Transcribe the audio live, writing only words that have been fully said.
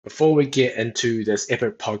Before we get into this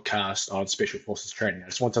epic podcast on Special Forces training, I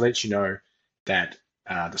just want to let you know that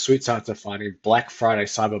the Sweet Science of Fighting Black Friday,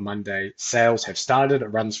 Cyber Monday sales have started. It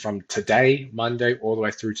runs from today, Monday, all the way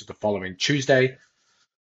through to the following Tuesday.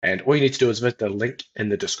 And all you need to do is visit the link in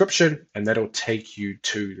the description, and that'll take you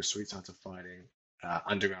to the Sweet Science of Fighting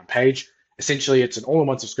Underground page. Essentially, it's an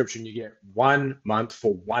all-in-one subscription. You get 1 month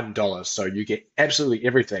for $1. So you get absolutely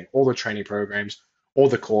everything, all the training programs, all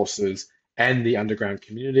the courses, and the underground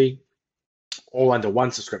community, all under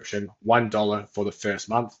one subscription, $1 for the first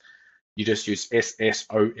month. You just use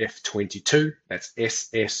SSOF22. That's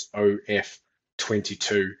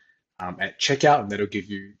SSOF22 at checkout, and that'll give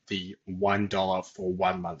you the $1 for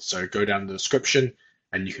 1 month. So go down the description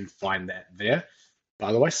and you can find that there.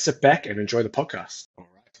 By the way, sit back and enjoy the podcast. All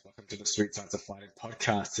right, welcome to the Sweet Science of Fighting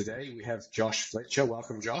podcast. Today we have Josh Fletcher.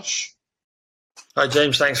 Welcome, Josh. Hi,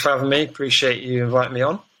 James. Thanks for having me. Appreciate you inviting me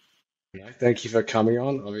on. Thank you for coming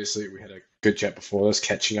on. Obviously, we had a good chat before this,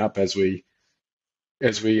 catching up as we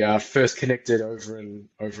first connected over in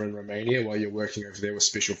Romania while you're working over there with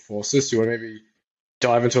Special Forces. Do you want to maybe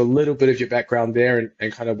dive into a little bit of your background there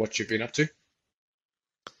and kind of what you've been up to?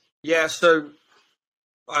 Yeah, so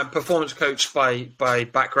I'm performance coach by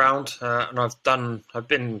background, and I've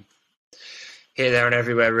been here, there, and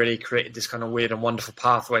everywhere. Really created this kind of weird and wonderful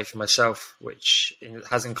pathway for myself, which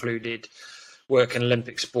has included work in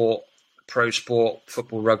Olympic sport, pro sport,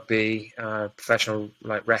 football, rugby, professional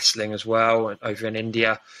like wrestling as well over in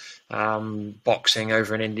India, boxing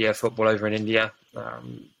over in India, football over in India.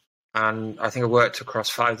 And I think I worked across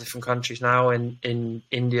 5 different countries now in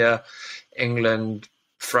India, England,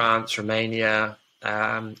 France, Romania,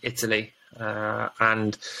 Italy.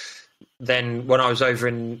 And then when I was over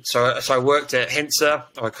so I worked at Hinsa.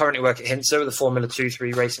 I currently work at Hinsa with a Formula 2 and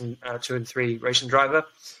 3 racing driver.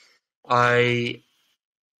 I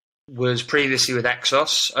was previously with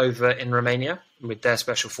Exos over in Romania with their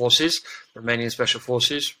special forces, Romanian special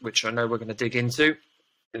forces, which I know we're going to dig into.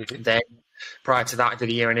 Mm-hmm. Then prior to that, I did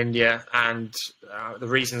a year in India, and the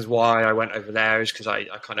reasons why I went over there is because I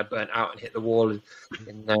kind of burnt out and hit the wall in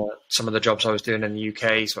some of the jobs I was doing in the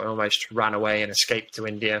UK, so I almost ran away and escaped to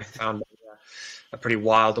India, found a pretty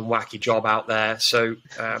wild and wacky job out there. So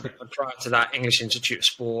prior to that, English Institute of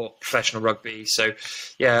Sport, professional rugby. So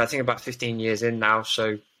yeah, I think about 15 years in now,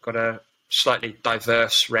 so got a slightly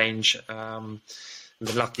diverse range. I've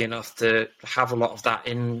been lucky enough to have a lot of that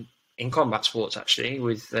in combat sports, actually,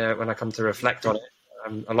 with when I come to reflect on it.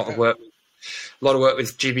 A lot of work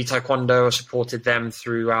with GB Taekwondo. I supported them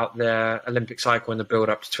throughout their Olympic cycle in the build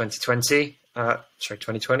up to 2020.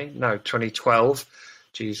 2020? No, 2012.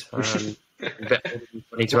 Jeez. A bit older than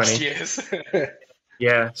 2020. Years.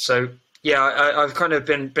 Yeah. So yeah, I've kind of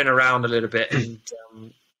been around a little bit and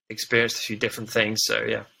experienced a few different things. So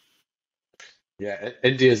yeah. Yeah,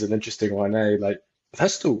 India is an interesting one, eh? Like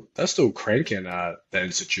that's still cranking that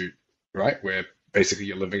institute, right? Where basically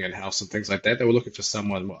you're living in house and things like that. They were looking for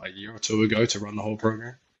someone a year or two ago to run the whole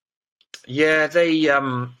program. Yeah, they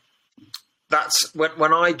that's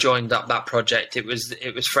when I joined up that project. It was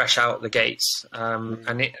fresh out the gates,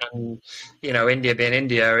 and you know, India being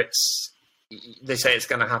India, they say it's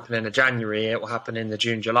going to happen in January. It will happen in the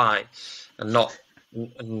June, July, and not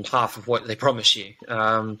in half of what they promise you.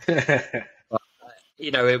 But, you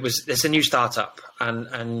know, it's a new startup,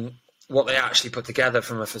 and what they actually put together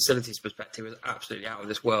from a facilities perspective was absolutely out of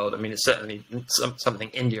this world. I mean, it's certainly something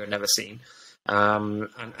India had never seen. And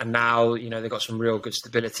now, you know, they've got some real good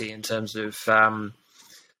stability in terms of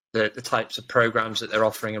the types of programs that they're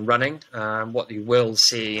offering and running. What you will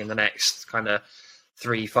see in the next kind of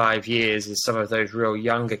 3-5 years is some of those real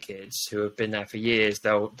younger kids who have been there for years.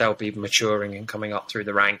 They'll be maturing and coming up through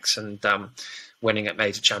the ranks and winning at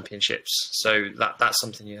major championships. So that's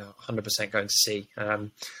something you're 100% going to see.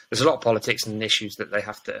 There's a lot of politics and issues that they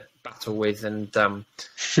have to battle with, and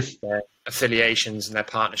their affiliations and their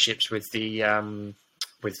partnerships with the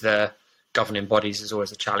governing bodies is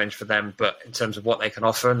always a challenge for them. But in terms of what they can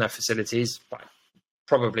offer and their facilities,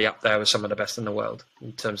 probably up there with some of the best in the world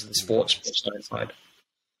in terms of the sports side.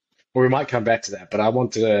 Well, we might come back to that, but I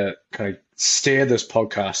want to kind of steer this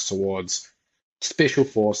podcast towards special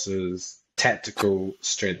forces, tactical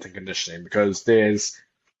strength and conditioning, because there's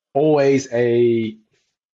always I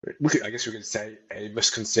guess we could say a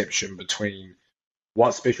misconception between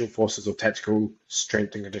what special forces or tactical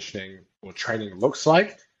strength and conditioning or training looks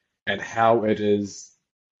like and how it is,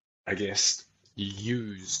 I guess,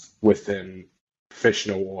 used within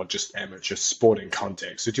professional or just amateur sporting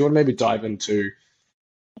context. So do you want to maybe dive into,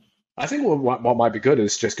 I think what might be good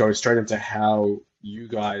is just going straight into how you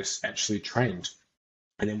guys actually trained,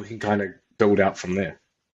 and then we can kind of build out from there.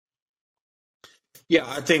 Yeah,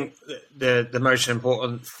 I think the most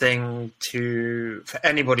important thing for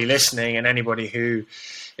anybody listening and anybody who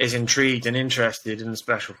is intrigued and interested in the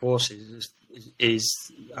Special Forces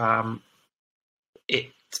is it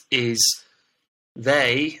is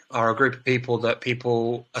they are a group of people that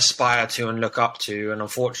people aspire to and look up to, and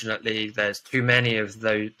unfortunately, there's too many of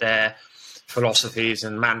their philosophies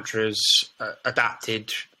and mantras adapted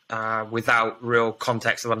without real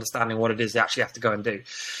context of understanding what it is they actually have to go and do.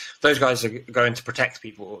 Those guys are going to protect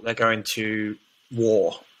people. They're going to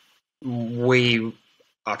war. We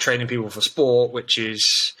are training people for sport, which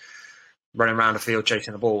is running around a field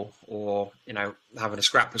chasing a ball, or having a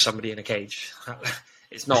scrap with somebody in a cage.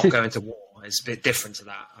 It's not going to war. It's a bit different to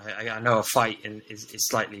that. I know a fight is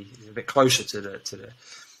slightly a bit closer to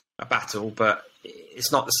a battle, but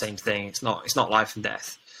it's not the same thing. It's not life and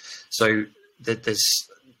death. So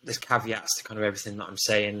there's caveats to kind of everything that I'm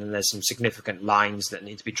saying, and there's some significant lines that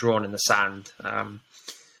need to be drawn in the sand.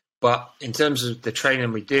 But in terms of the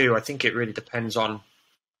training we do, I think it really depends on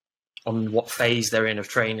what phase they're in of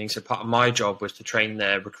training. So part of my job was to train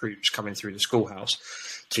their recruits coming through the schoolhouse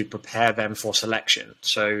to prepare them for selection.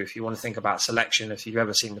 So if you want to think about selection, if you've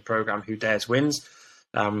ever seen the program Who Dares Wins,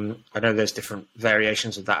 I know there's different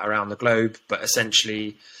variations of that around the globe, but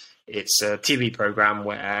essentially it's a TV program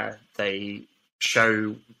where they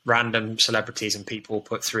show random celebrities and people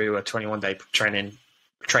put through a 21-day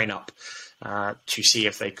train up to see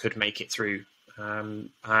if they could make it through.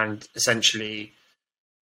 And essentially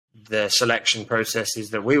the selection processes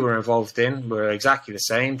that we were involved in were exactly the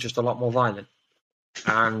same, just a lot more violent.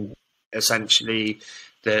 And essentially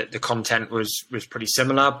the content was pretty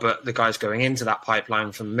similar, but the guys going into that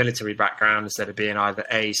pipeline from a military background, instead of being either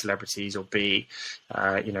A, celebrities, or B,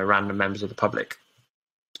 random members of the public.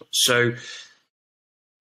 So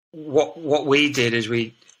what we did is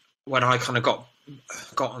when I kind of got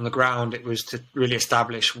on the ground, it was to really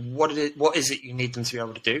establish what is it you need them to be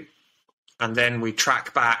able to do. And then we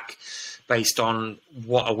track back based on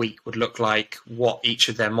what a week would look like, what each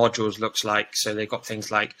of their modules looks like. So they've got things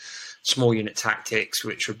like small unit tactics,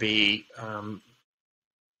 which would be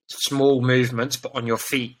small movements, but on your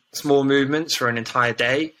feet, small movements for an entire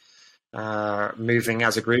day, moving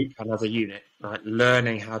as a group, another unit, right?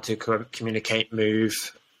 Learning how to communicate, move,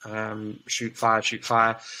 shoot, fire, shoot,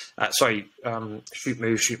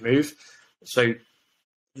 move. So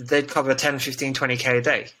they'd cover 10, 15, 20K a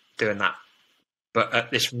day doing that, but at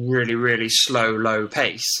this really, really slow, low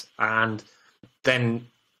pace. And then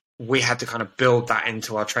we had to kind of build that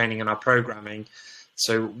into our training and our programming.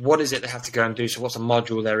 So what is it they have to go and do? So what's a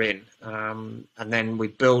module they're in? And then we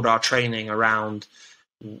build our training around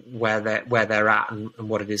where they're at and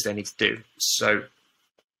what it is they need to do. So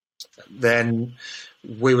then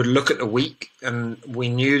we would look at the week, and we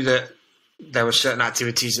knew that there were certain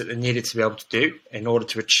activities that they needed to be able to do in order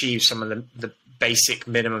to achieve some of the basic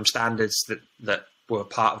minimum standards that were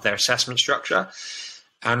part of their assessment structure.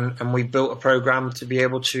 And we built a program to be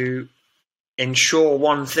able to ensure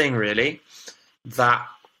one thing, really, that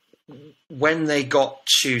when they got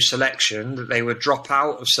to selection, that they would drop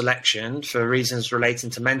out of selection for reasons relating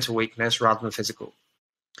to mental weakness rather than physical.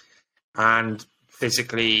 And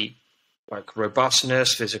physically, like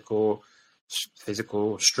robustness, physical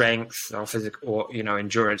strength, or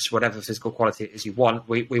endurance, whatever physical quality it is you want.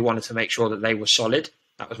 We wanted to make sure that they were solid.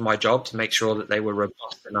 That was my job, to make sure that they were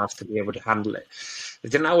robust enough to be able to handle it. They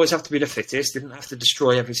didn't always have to be the fittest, didn't have to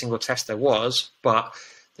destroy every single test there was, but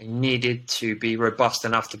they needed to be robust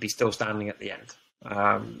enough to be still standing at the end.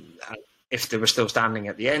 And if they were still standing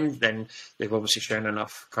at the end, then they've obviously shown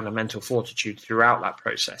enough kind of mental fortitude throughout that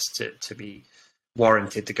process to be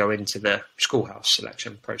warranted to go into the schoolhouse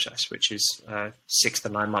selection process, which is a 6 to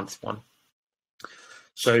 9 month one.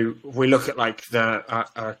 So if we look at like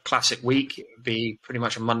a classic week, it would be pretty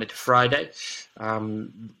much a Monday to Friday.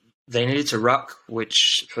 They needed to ruck,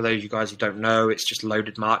 which for those of you guys who don't know, it's just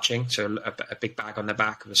loaded marching. So a big bag on their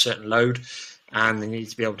back of a certain load, and they needed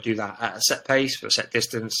to be able to do that at a set pace for a set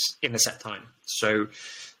distance in a set time. So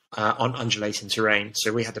on undulating terrain.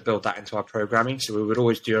 So we had to build that into our programming. So we would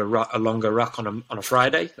always do a longer ruck on a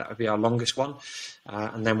Friday. That would be our longest one.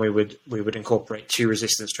 And then we would incorporate 2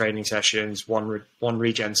 resistance training sessions, one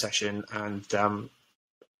regen session, and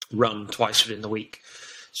run twice within the week.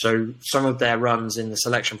 So some of their runs in the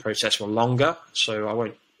selection process were longer.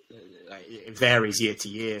 So it varies year to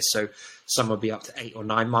year. So some would be up to 8 or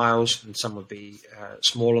 9 miles, and some would be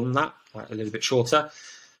smaller than that, a little bit shorter.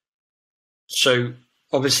 So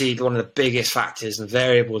obviously, one of the biggest factors and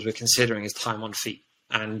variables we're considering is time on feet,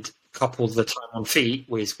 and couple the time on feet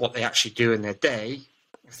with what they actually do in their day.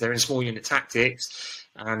 If they're in small unit tactics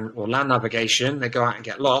or land navigation, they go out and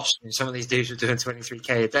get lost. And some of these dudes are doing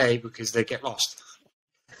 23K a day because they get lost.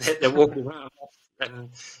 They're walking around, and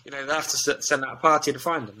they have to send out a party to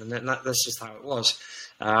find them, and then that's just how it was.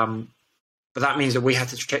 But that means that we had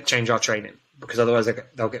to change our training, because otherwise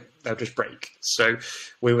they'll just break. So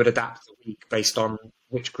we would adapt the week based on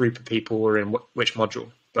which group of people were in which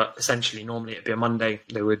module. But essentially, normally it'd be a Monday,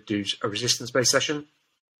 they would do a resistance-based session.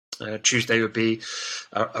 Tuesday would be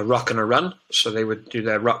a ruck and a run. So they would do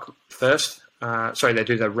their ruck first. They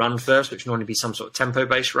do their run first, which would normally be some sort of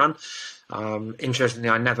tempo-based run. Interestingly,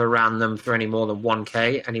 I never ran them for any more than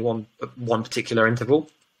 1K, any one particular interval.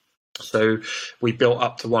 So we built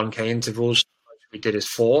up to 1K intervals. We did is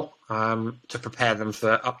 4 to prepare them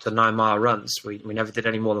for up to 9-mile runs. We never did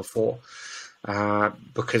any more than 4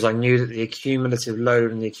 because I knew that the accumulative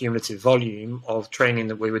load and the accumulative volume of training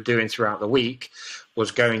that we were doing throughout the week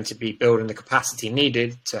was going to be building the capacity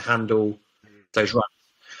needed to handle those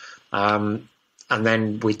runs. And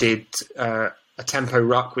then we did a tempo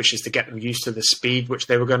ruck, which is to get them used to the speed which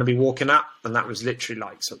they were going to be walking at. And that was literally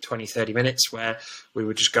like 20-30 minutes, where we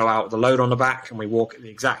would just go out with the load on the back and we walk at the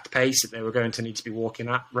exact pace that they were going to need to be walking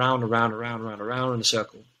at, round and round and round and round and round in a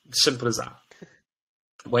circle. Simple as that.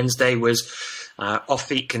 Wednesday was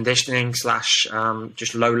off-feet conditioning /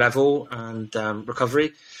 just low level and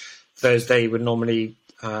recovery. Thursday would normally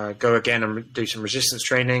go again and do some resistance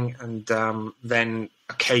training, and then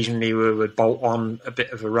occasionally we would bolt on a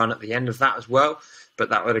bit of a run at the end of that as well, but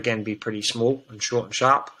that would again be pretty small and short and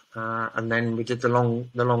sharp. And then we did the long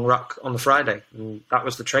ruck on the Friday, and that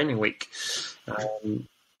was the training week.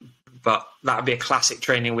 But that would be a classic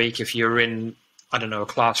training week if you were in, I don't know, a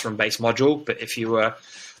classroom-based module. But if you were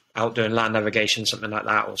out doing land navigation, something like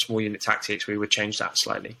that, or small unit tactics, we would change that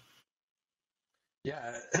slightly.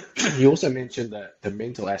 Yeah, you also mentioned the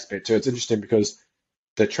mental aspect too. It's interesting because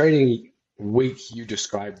the training week you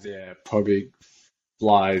described there probably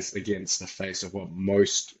flies against the face of what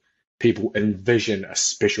most people envision a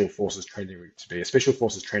special forces training week to be. A special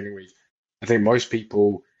forces training week, I think most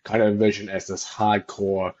people kind of envision as this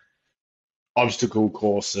hardcore obstacle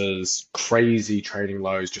courses, crazy training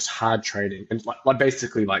loads, just hard training, and like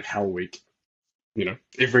basically like hell week,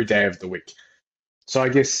 every day of the week. So I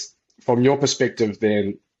guess from your perspective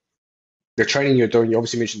then, the training you're doing, you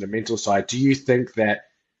obviously mentioned the mental side. Do you think that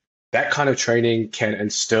kind of training can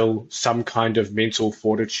instill some kind of mental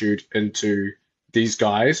fortitude into these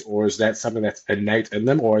guys, or is that something that's innate in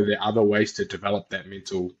them, or are there other ways to develop that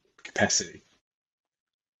mental capacity?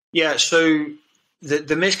 Yeah, so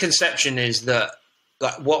the misconception is that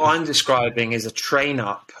what I'm describing is a train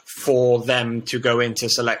up for them to go into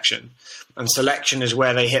selection. And selection is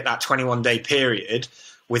where they hit that 21-day period.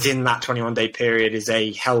 Within that 21-day period is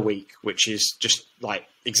a hell week, which is just like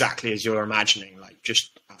exactly as you're imagining, like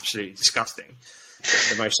just absolutely disgusting.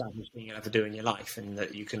 The most savage thing you'll ever do in your life, and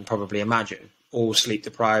that you can probably imagine, all sleep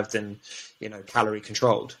deprived and calorie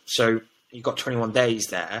controlled. So you've got 21 days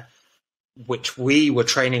there, which we were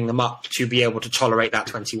training them up to be able to tolerate that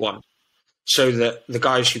 21. So that the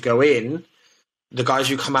guys who go in, the guys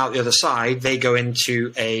who come out the other side, they go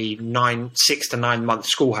into a 6 to 9 month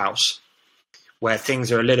schoolhouse where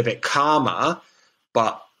things are a little bit calmer,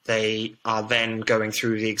 but they are then going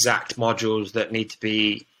through the exact modules that need to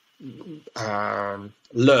be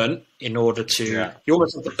learn in order to, you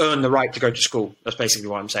almost have to earn the right to go to school. That's basically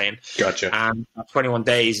what I'm saying. Gotcha. And 21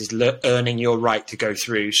 days is earning your right to go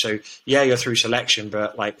through. So yeah, you're through selection,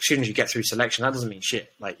 but like as soon as you get through selection, that doesn't mean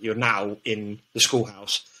shit. Like you're now in the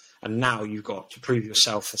schoolhouse, and now you've got to prove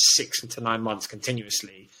yourself for 6 to 9 months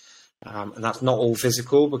continuously. And that's not all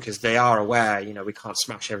physical, because they are aware, we can't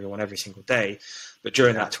smash everyone every single day. But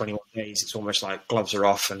during that 21 days, it's almost like gloves are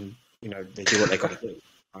off, and they do what they got to do.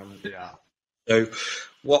 So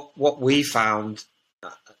what we found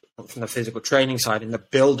from the physical training side in the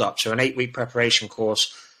build-up, so an 8-week preparation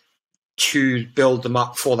course to build them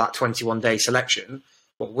up for that 21-day selection,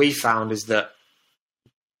 what we found is that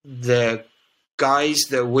the guys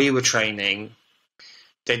that we were training,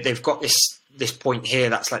 they've got this point here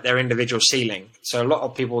that's like their individual ceiling. So a lot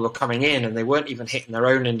of people were coming in and they weren't even hitting their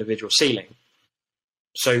own individual ceiling.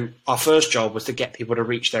 So our first job was to get people to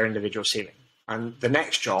reach their individual ceiling. And the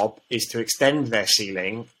next job is to extend their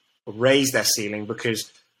ceiling, raise their ceiling,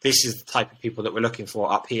 because this is the type of people that we're looking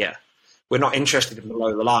for up here. We're not interested in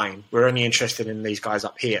below the line. We're only interested in these guys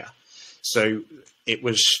up here. So it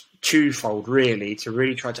was twofold, really, to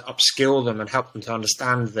really try to upskill them and help them to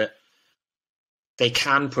understand that they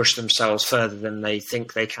can push themselves further than they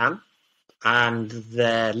think they can. And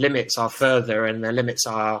their limits are further, and their limits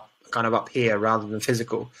are kind of up here rather than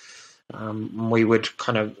physical. We would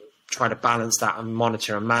kind of try to balance that and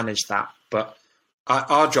monitor and manage that. But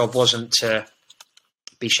our job wasn't to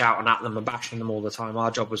be shouting at them and bashing them all the time.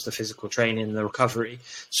 Our job was the physical training and the recovery,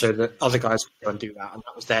 so that other guys could go and do that, and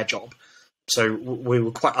that was their job. So we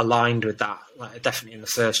were quite aligned with that, like definitely in the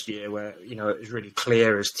first year, where it was really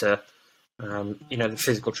clear as to the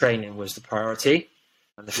physical training was the priority,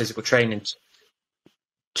 and the physical training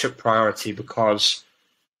took priority because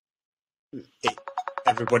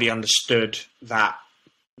everybody understood that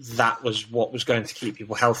was what was going to keep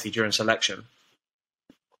people healthy during selection.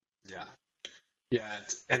 Yeah. Yeah,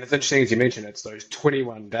 and it's interesting as you mentioned, it's those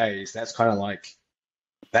 21 days. That's kind of like,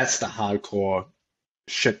 that's the hardcore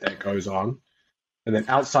shit that goes on. And then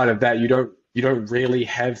outside of that, you don't really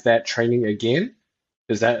have that training again.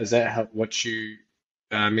 Is that what you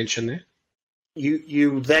mentioned there?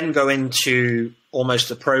 You then go into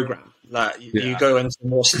almost a program. Like you go into a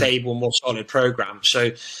more stable, more solid program.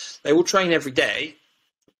 So they will train every day,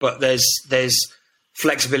 but there's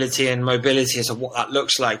flexibility and mobility as to what that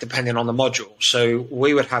looks like depending on the module. So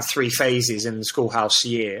we would have 3 phases in the schoolhouse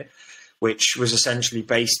year, which was essentially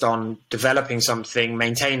based on developing something,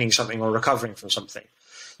 maintaining something, or recovering from something.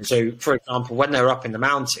 So, for example, when they're up in the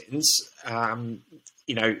mountains, that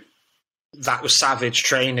was savage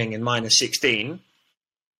training in -16,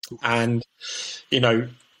 and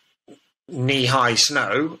knee-high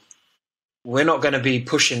snow. We're not going to be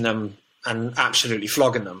pushing them and absolutely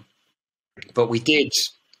flogging them. But we did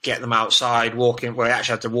get them outside walking. We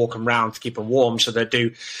actually had to walk them around to keep them warm. So they'd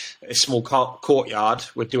do a small courtyard.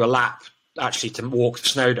 We'd do a lap actually to walk the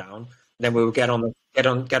snow down. Then we would get on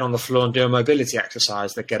the floor and do a mobility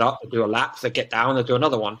exercise. They'd get up, they'd do a lap, they'd get down, they'd do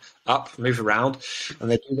another one, up, move around, and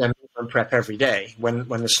they do their movement prep every day. When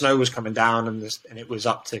the snow was coming down and it was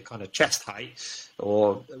up to kind of chest height,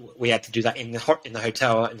 or we had to do that in the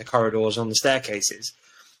hotel, in the corridors, on the staircases.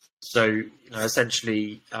 So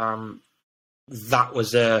essentially. That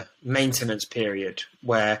was a maintenance period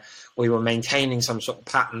where we were maintaining some sort of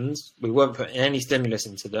patterns. We weren't putting any stimulus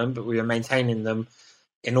into them, but we were maintaining them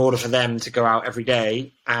in order for them to go out every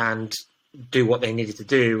day and do what they needed to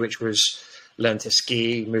do, which was learn to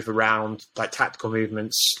ski, move around, like tactical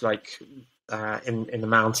movements, like in the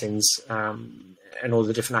mountains, and all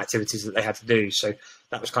the different activities that they had to do. So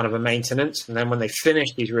that was kind of a maintenance. And then when they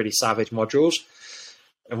finished these really savage modules,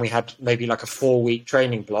 and we had maybe like a 4-week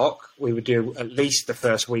training block, we would do at least the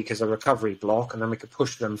first week as a recovery block, and then we could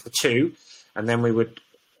push them for 2, and then we would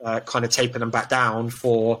kind of taper them back down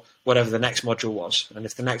for whatever the next module was. And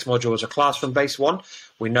if the next module was a classroom-based one,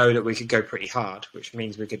 we know that we could go pretty hard, which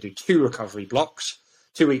means we could do 2 recovery blocks,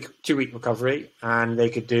 2-week recovery, and they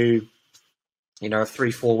could do, a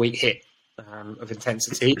 3-4 week hit of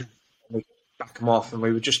intensity. And we could back them off, and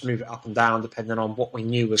we would just move it up and down depending on what we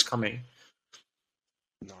knew was coming.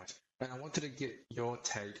 Nice. And I wanted to get your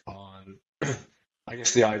take on, I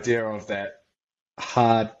guess, the idea of that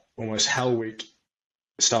hard, almost hell week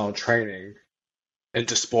style training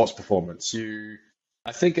into sports performance.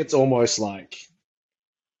 I think it's almost like,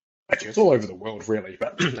 actually, it's all over the world, really,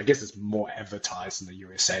 but I guess it's more advertised in the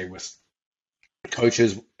USA with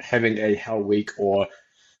coaches having a hell week, or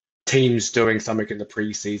teams doing something in the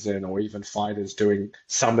preseason, or even fighters doing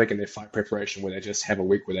something in their fight preparation where they just have a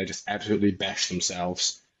week where they just absolutely bash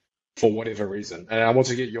themselves for whatever reason. And I want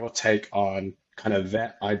to get your take on kind of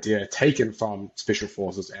that idea taken from special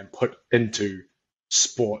forces and put into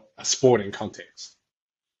a sporting context.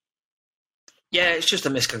 Yeah, it's just a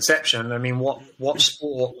misconception. I mean, what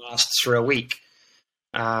sport lasts for a week?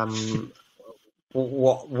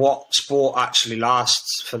 What sport actually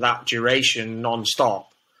lasts for that duration non-stop?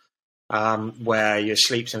 Where your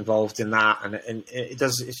sleep's involved in that, and it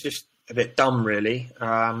does. It's just a bit dumb, really.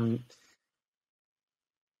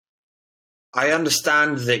 I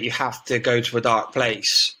understand that you have to go to a dark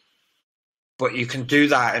place, but you can do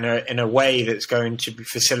that in a way that's going to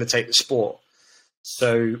facilitate the sport.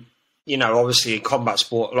 So, obviously in combat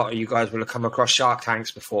sport, a lot of you guys will have come across shark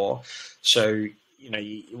tanks before. So,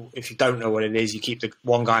 if you don't know what it is, you keep the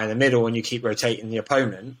one guy in the middle and you keep rotating the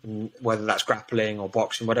opponent, and whether that's grappling or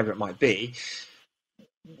boxing, whatever it might be.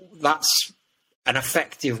 That's an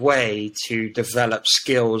effective way to develop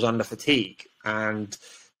skills under fatigue and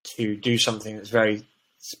to do something that's very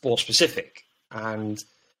sport specific. And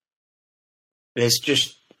it's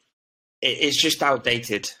just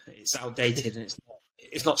outdated. It's outdated, and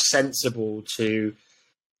it's not sensible to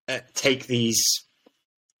take these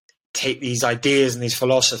ideas and these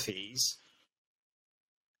philosophies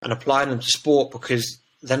and apply them to sport, because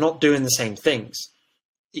they're not doing the same things.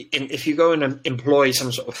 If you go and employ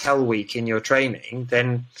some sort of hell week in your training,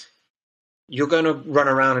 then you're going to run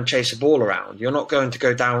around and chase a ball around. You're not going to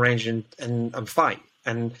go downrange and fight.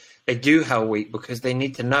 and they do Hell Week because they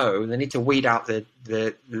need to weed out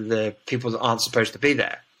the people that aren't supposed to be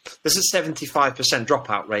there. There's a 75%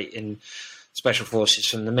 dropout rate in Special Forces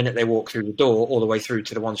from the minute they walk through the door all the way through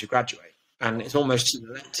to the ones who graduate. And it's almost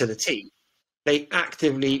to the T. They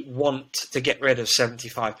actively want to get rid of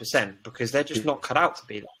 75% because they're just not cut out to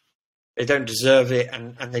be there. They don't deserve it,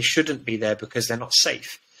 and they shouldn't be there because they're not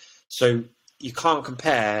safe. So you can't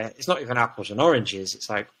compare. It's not even apples and oranges. It's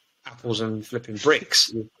like apples and flipping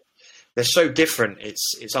bricks. They're so different.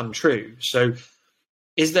 It's untrue. So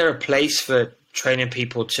is there a place for training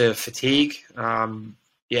people to fatigue?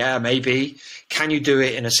 Yeah, maybe. Can you do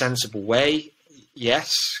it in a sensible way?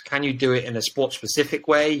 Yes. Can you do it in a sport-specific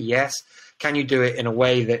way? Yes. Can you do it in a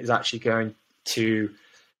way that is actually going to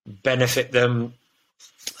benefit them?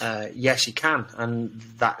 Yes, you can, and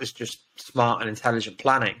that is just smart and intelligent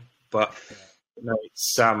planning. But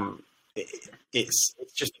it's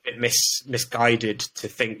just a bit misguided to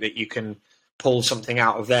think that you can pull something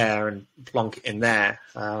out of there and plonk it in there.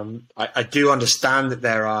 I do understand that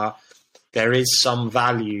there is some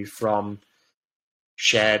value from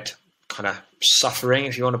shared kind of suffering,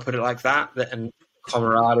 if you want to put it like that, and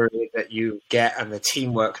camaraderie that you get and the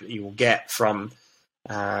teamwork that you will get from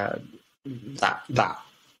that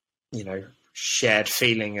shared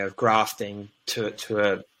feeling of grafting to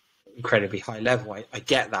a incredibly high level. I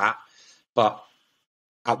get that, but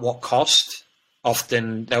at what cost?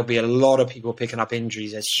 Often there'll be a lot of people picking up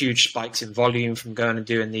injuries. There's huge spikes in volume from going and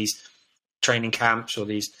doing these training camps or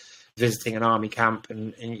these visiting an army camp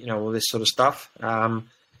and all this sort of stuff.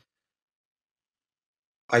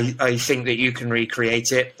 I think that you can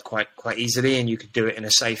recreate it quite easily, and you could do it in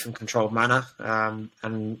a safe and controlled manner.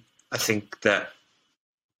 And I think that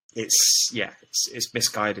it's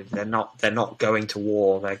misguided. They're not going to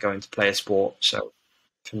war. They're going to play a sport. So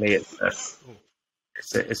for me, it's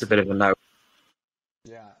a bit of a no.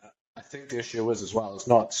 Yeah, I think the issue is as well. It's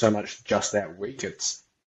not so much just that week. It's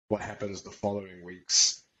what happens the following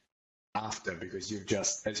weeks after, because you've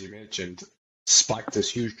just, as you mentioned, spiked this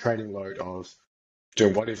huge training load of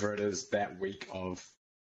doing whatever it is that week of.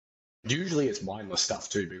 Usually it's mindless stuff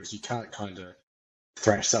too, because you can't kind of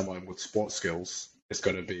thrash someone with sport skills. It's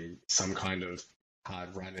got to be some kind of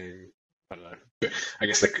hard running. I don't know. I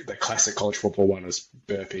guess the classic college football one is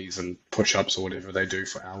burpees and push-ups or whatever they do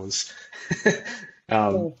for hours.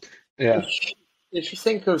 Yeah. If you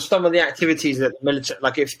think of some of the activities that the military,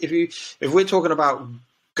 like if we're talking about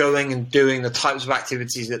going and doing the types of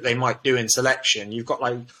activities that they might do in selection, you've got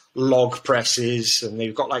like log presses, and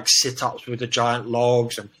they've got like sit-ups with the giant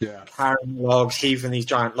logs and carrying logs, heaving these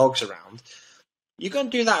giant logs around. You're going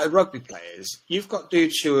to do that with rugby players. You've got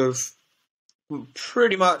dudes who have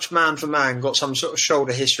pretty much man for man got some sort of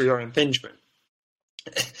shoulder history or impingement.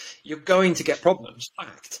 You're going to get problems,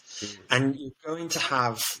 fact. And you're going to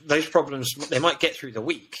have those problems. They might get through the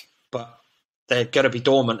week, but they're going to be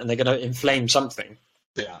dormant and they're going to inflame something.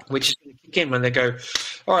 Yeah. Which is going to kick in when they go,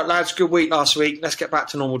 all right, lads, good week last week. Let's get back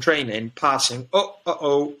to normal training. Passing.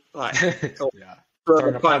 Throwing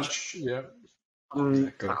a punch. Yeah.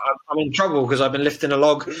 Exactly. I'm in trouble because I've been lifting a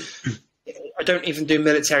log. I don't even do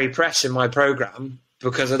military press in my program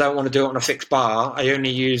because I don't want to do it on a fixed bar. I only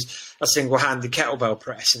use a single-handed kettlebell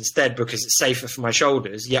press instead because it's safer for my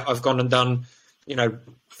shoulders. Yet I've gone and done,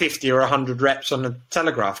 50 or 100 reps on a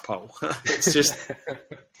telegraph pole. It's just,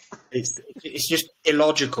 it's just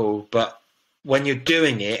illogical. But when you're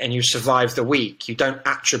doing it and you survive the week, you don't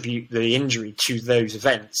attribute the injury to those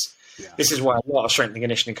events. Yeah. This is why a lot of strength and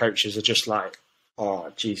conditioning coaches are just like,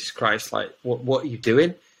 oh, Jesus Christ, like, what are you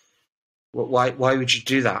doing? Why would you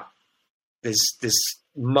do that? There's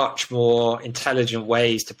much more intelligent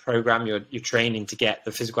ways to program your training to get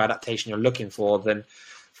the physical adaptation you're looking for than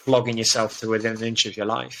flogging yourself to within an inch of your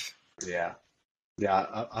life. Yeah.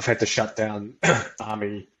 I've had to shut down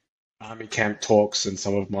army camp talks in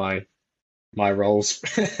some of my roles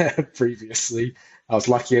previously. I was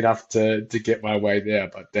lucky enough to get my way there,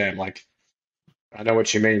 but damn, like, I know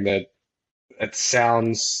what you mean. That it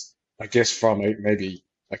sounds, I guess, from maybe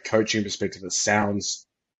a coaching perspective, it sounds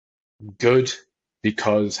good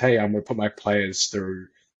because, hey, I'm going to put my players through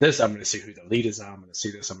this. I'm going to see who the leaders are. I'm going to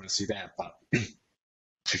see this. I'm going to see that. But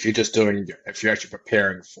if you're actually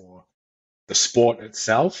preparing for the sport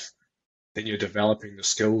itself, then you're developing the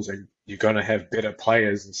skills and you're going to have better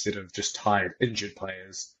players instead of just tired, injured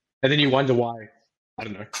players. And then you wonder why, I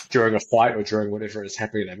don't know, during a fight or during whatever is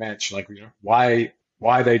happening in a match, like, why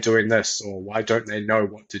are they doing this, or why don't they know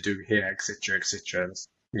what to do here, etc., etc.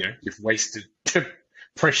 You've wasted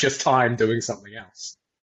precious time doing something else.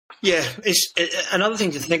 Yeah, it's another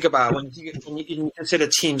thing to think about when you consider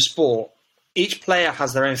team sport. each player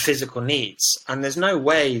has their own physical needs, and there's no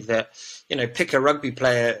way that, you know, pick a rugby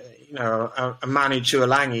player, pick a rugby player, a Manu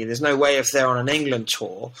Tuolangi. There's no way if they're on an England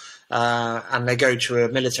tour and they go to a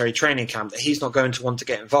military training camp that he's not going to want to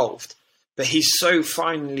get involved. But he's so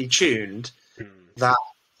finely tuned that,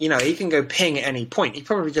 he can go ping at any point. He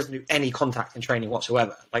probably doesn't do any contact in training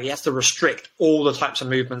whatsoever. Like, he has to restrict all the types of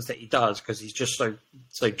movements that he does because he's just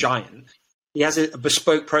so giant. He has a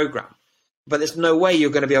bespoke program. But there's no way you're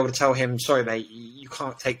going to be able to tell him, sorry, mate, you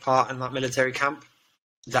can't take part in that military camp,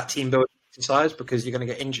 that team building exercise, because you're going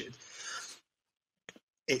to get injured.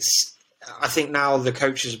 I think now the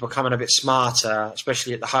coaches are becoming a bit smarter,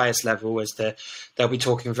 especially at the highest level, as they'll be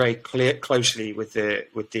talking very closely with the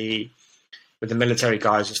military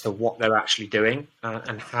guys as to what they're actually doing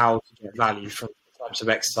and how to get value from the types of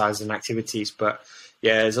exercise and activities. But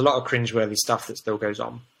yeah, there's a lot of cringeworthy stuff that still goes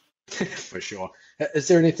on. For sure. Is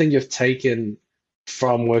there anything you've taken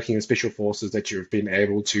from working in special forces that you've been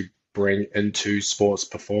able to bring into sports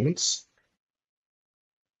performance?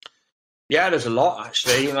 Yeah, there's a lot,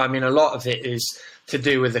 actually. I mean, a lot of it is to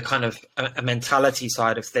do with the kind of a mentality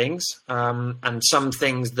side of things, and some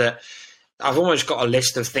things that I've almost got a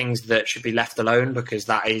list of things that should be left alone, because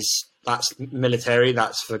that's military.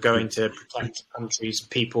 That's for going to protect countries,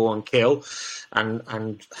 people, and kill,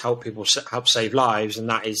 and help people, help save lives. And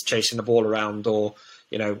that is chasing the ball around, or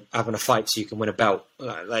having a fight so you can win a belt.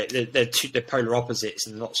 They're polar opposites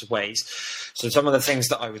in lots of ways. So some of the things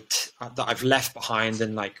that I've left behind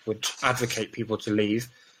and would advocate people to leave.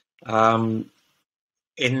 In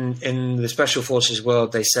the special forces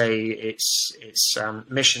world, they say it's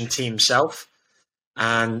mission, team, self,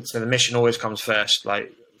 and so the mission always comes first.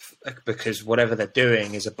 Because whatever they're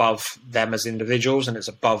doing is above them as individuals, and it's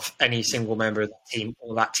above any single member of the team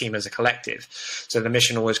or that team as a collective. So the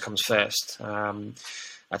mission always comes first.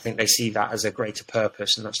 I think they see that as a greater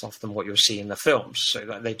purpose, and that's often what you'll see in the films. So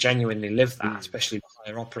that they genuinely live that, especially the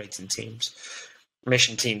higher operating teams.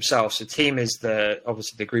 Mission, team, self. So team is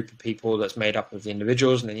obviously the group of people that's made up of the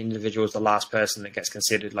individuals, and the individual is the last person that gets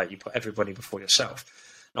considered. Like, you put everybody before yourself.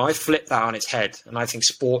 Now, I flip that on its head, and I think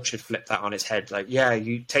sport should flip that on its head.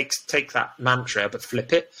 You take that mantra, but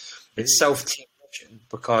flip it. It's self-team mission,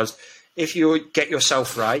 because if you get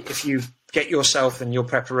yourself right, if you get yourself and your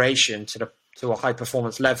preparation to a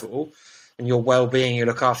high-performance level, and your well-being, you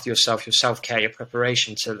look after yourself, your self-care, your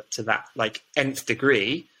preparation to that nth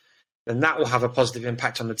degree, then that will have a positive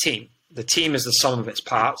impact on the team. The team is the sum of its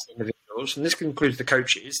parts, the individuals, and this includes the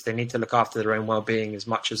coaches. They need to look after their own well-being as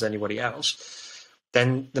much as anybody else.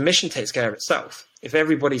 Then the mission takes care of itself. If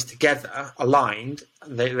everybody's together, aligned,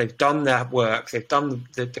 they've done their work, they've done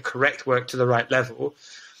the correct work to the right level,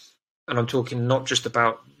 and I'm talking not just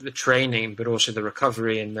about the training, but also the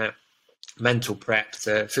recovery and the mental prep,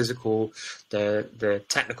 the physical, the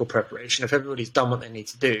technical preparation. If everybody's done what they need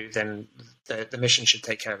to do, then the mission should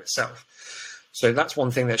take care of itself. So that's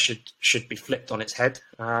one thing that should be flipped on its head.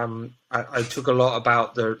 I took a lot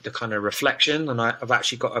about the kind of reflection, and I've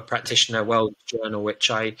actually got a practitioner wellness journal which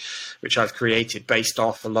I've created based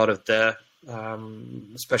off a lot of the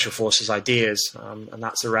special forces ideas, and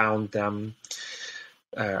that's around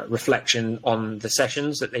reflection on the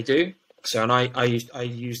sessions that they do. So, and I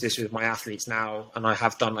use this with my athletes now, and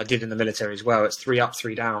I did in the military as well. It's 3 up,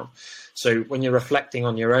 3 down. So when you're reflecting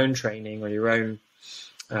on your own training or your own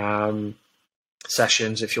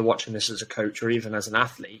sessions, if you're watching this as a coach or even as an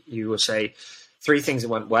athlete, you will say 3 things that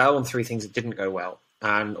went well and 3 things that didn't go well,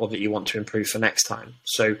 or that you want to improve for next time.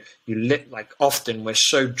 So often we're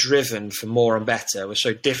so driven for more and better, we're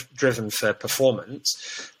so driven for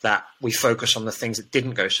performance that we focus on the things that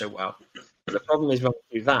didn't go so well. But the problem is when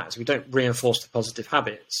we do that is we don't reinforce the positive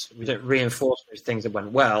habits. We don't reinforce those things that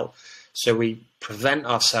went well. So we prevent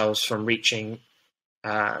ourselves from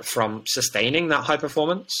from sustaining that high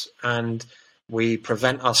performance, and we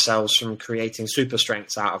prevent ourselves from creating super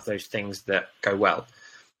strengths out of those things that go well.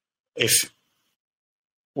 If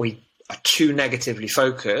we are too negatively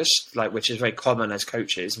focused, which is very common as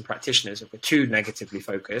coaches and practitioners, if we're too negatively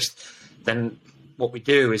focused, then what we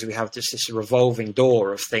do is we have just this revolving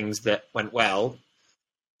door of things that went well,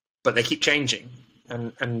 but they keep changing.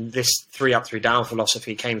 And this 3 up, 3 down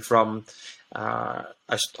philosophy came from, I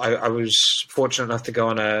was fortunate enough to go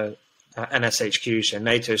on a NSHQ, so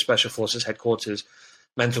NATO Special Forces Headquarters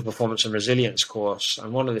Mental Performance and Resilience course.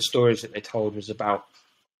 And one of the stories that they told was about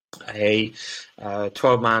a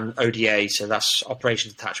 12-man ODA, so that's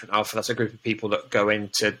Operation Detachment Alpha. That's a group of people that go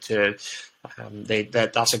into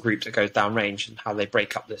that's a group that goes downrange, and how they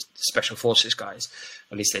break up the special forces guys.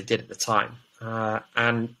 At least they did at the time.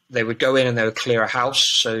 And they would go in and they would clear a house.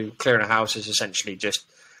 So clearing a house is essentially just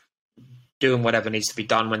doing whatever needs to be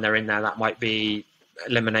done when they're in there. That might be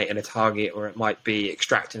eliminating a target, or it might be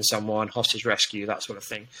extracting someone, hostage rescue, that sort of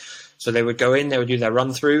thing. So they would go in, they would do their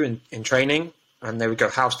run through in training, and they would go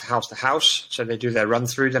house to house to house. So they do their run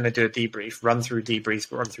through, then they do a debrief, run through,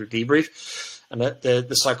 debrief, run through, debrief. And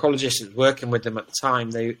the psychologist was working with them at the time.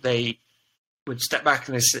 They would step back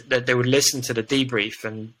and they would listen to the debrief,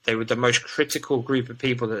 and they were the most critical group of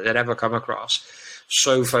people that they'd ever come across,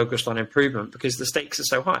 so focused on improvement because the stakes are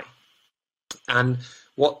so high. And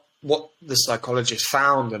what the psychologist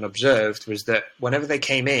found and observed was that whenever they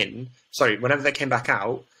came back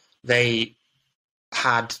out, they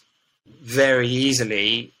had very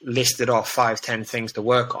easily listed off 5-10 things to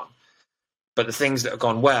work on. But the things that had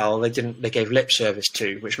gone well, they gave lip service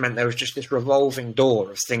to, which meant there was just this revolving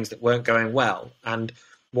door of things that weren't going well. And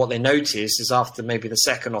what they noticed is after maybe the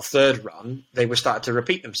second or third run, they were starting to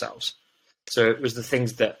repeat themselves. So it was the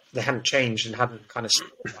things that they hadn't changed and hadn't kind of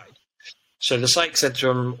simplified. So the psych said to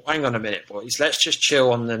them, hang on a minute, boys, let's just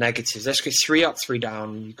chill on the negatives. Let's go 3 up, 3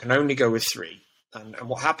 down. You can only go with 3. And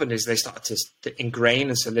what happened is they started to ingrain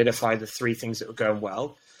and solidify the 3 things that were going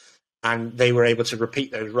well. And they were able to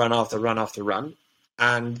repeat those run after run after run.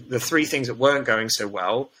 And the 3 things that weren't going so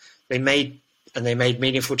well, they made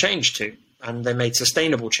meaningful change to. And they made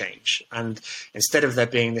sustainable change. And instead of there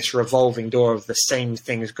being this revolving door of the same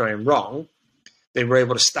things going wrong, they were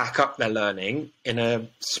able to stack up their learning in a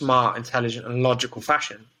smart, intelligent, and logical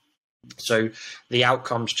fashion. So the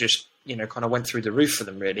outcomes just, kind of went through the roof for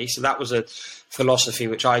them, really. So that was a philosophy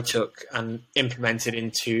which I took and implemented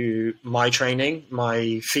into my training,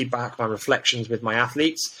 my feedback, my reflections with my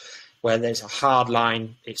athletes, where there's a hard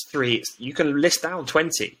line. It's 3. You can list down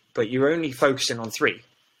 20, but you're only focusing on 3.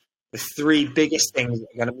 The 3 biggest things that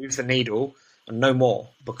are going to move the needle, and no more,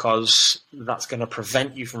 because that's going to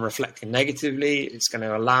prevent you from reflecting negatively. It's going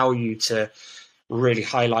to allow you to really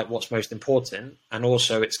highlight what's most important. And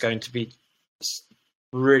also it's going to be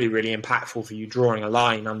really, really impactful for you drawing a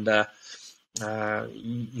line under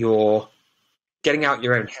your getting out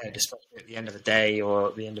your own head, especially at the end of the day or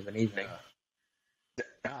at the end of an evening.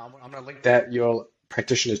 I'm going to link that, your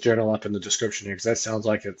practitioner's journal, up in the description here, because that sounds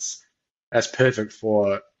like that's perfect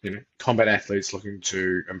for combat athletes looking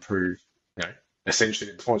to improve essentially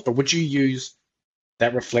the performance. But would you use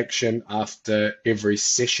that reflection after every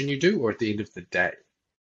session you do, or at the end of the day?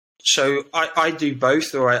 So I do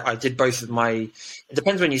both, or I did both of my. It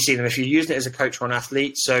depends when you see them. If you're using it as a coach or an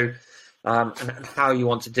athlete, so and how you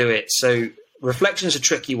want to do it. So reflection is a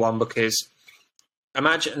tricky one, because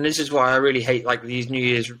imagine, and this is why I really hate like these New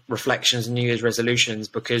Year's reflections and New Year's resolutions,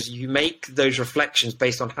 because you make those reflections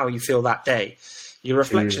based on how you feel that day. Your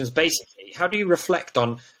reflections basically, how do you reflect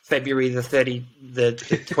on February the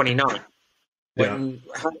 29th?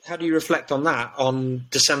 How do you reflect on that on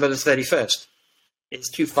December the 31st? It's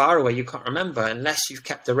too far away. You can't remember unless you've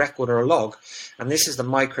kept a record or a log. And this is the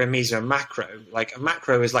micro, meso, and macro. Like a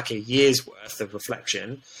macro is like a year's worth of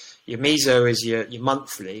reflection. Your meso is your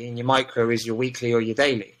monthly, and your micro is your weekly or your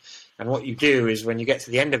daily. And what you do is when you get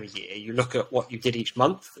to the end of a year, you look at what you did each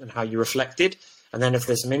month and how you reflected. And then if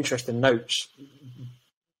there's some interesting notes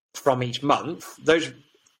from each month, those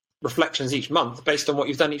reflections each month are based on what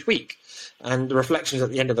you've done each week. And the reflections at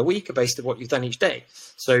the end of the week are based on what you've done each day.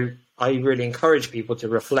 So I really encourage people to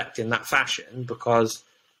reflect in that fashion, because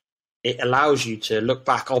it allows you to look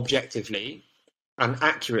back objectively and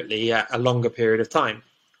accurately at a longer period of time.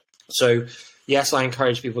 So yes, I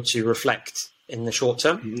encourage people to reflect in the short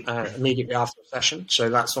term, immediately after a session. So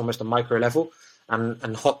that's almost a micro level.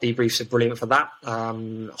 And hot debriefs are brilliant for that.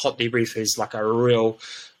 Hot debrief is like a real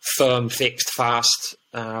firm, fixed, fast.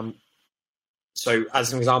 So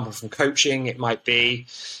as an example from coaching, it might be,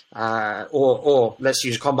 or let's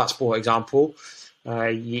use a combat sport example.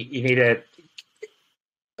 You need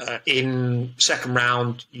in second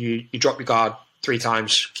round, you drop your guard 3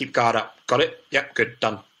 times, keep guard up. Got it? Yep, good,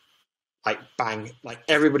 done. Like bang, like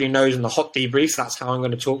everybody knows in the hot debrief, that's how I'm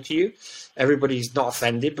going to talk to you. Everybody's not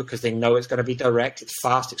offended because they know it's going to be direct, it's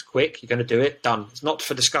fast, it's quick, you're going to do it, done. It's not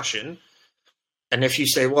for discussion. And if you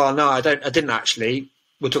say, well, no, I didn't actually,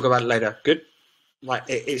 we'll talk about it later. Good. Like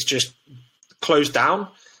it's just closed down,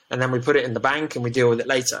 and then we put it in the bank and we deal with it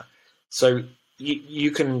later. So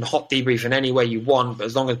you can hot debrief in any way you want, but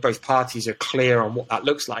as long as both parties are clear on what that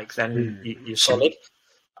looks like, then you're solid.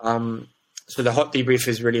 So the hot debrief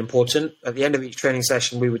is really important. At the end of each training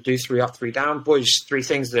session, we would do 3 up, 3 down. Boys, 3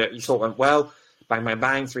 things that you thought went well, bang, bang,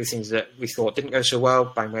 bang. 3 things that we thought didn't go so well,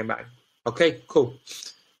 bang, bang, bang. Okay, cool.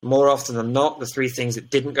 More often than not, the 3 things that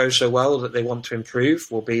didn't go so well that they want to improve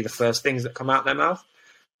will be the first things that come out their mouth.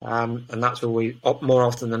 And that's always, more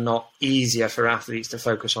often than not, easier for athletes to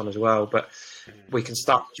focus on as well. But we can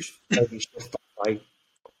start by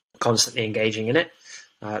constantly engaging in it.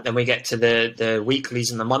 Then we get to the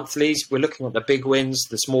weeklies and the monthlies. We're looking at the big wins,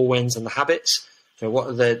 the small wins, and the habits. So what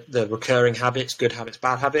are the recurring habits, good habits,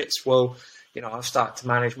 bad habits? Well, I've started to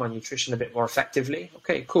manage my nutrition a bit more effectively.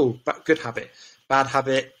 Okay, cool. But good habit. Bad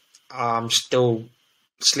habit, I'm still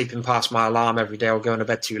sleeping past my alarm every day or going to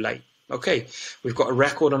bed too late. Okay, we've got a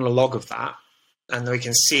record and a log of that. And we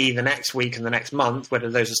can see the next week and the next month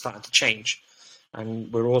whether those are starting to change.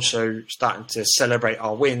 And we're also starting to celebrate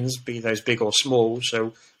our wins, be those big or small.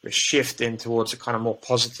 So we're shifting towards a kind of more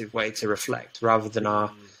positive way to reflect rather than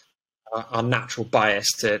our natural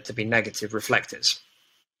bias to be negative reflectors.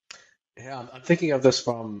 Yeah, I'm thinking of this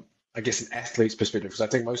from, I guess, an athlete's perspective, because I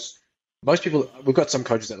think most people, we've got some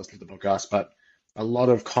coaches that listen to the podcast, but a lot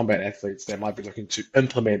of combat athletes, they might be looking to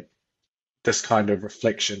implement this kind of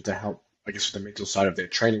reflection to help, I guess, with the mental side of their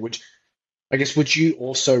training, which I guess, would you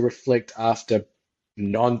also reflect after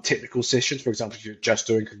non-technical sessions? For example, if you're just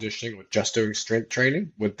doing conditioning or just doing strength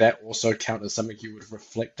training, would that also count as something you would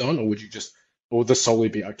reflect on, or would this solely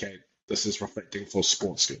be, okay, this is reflecting for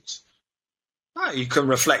sports skills? You can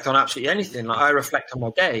reflect on absolutely anything. Like I reflect on my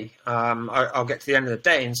day. I'll get to the end of the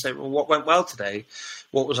day and say, well, what went well today?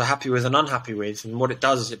 What was I happy with and unhappy with? And what it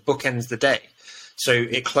does is it bookends the day. So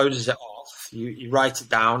it closes it off. You write it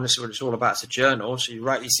down. This is what it's all about. It's a journal. So you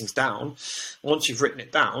write these things down. Once you've written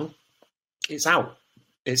it down, it's out.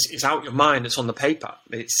 It's out your mind. It's on the paper.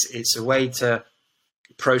 It's a way to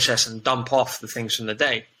process and dump off the things from the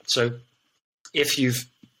day. So if you've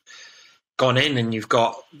gone in and you've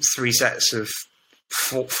got 3 sets of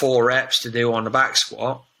four reps to do on the back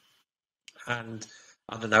squat and,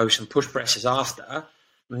 I don't know, some push presses after,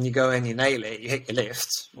 and you go in, you nail it, you hit your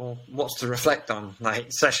lifts, well, what's to reflect on?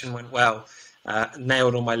 Like, session went well,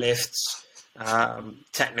 nailed all my lifts,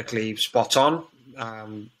 technically spot on.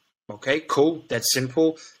 Okay, cool, dead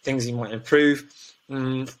simple. Things you might improve.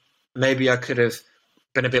 Maybe I could have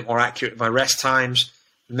been a bit more accurate with my rest times.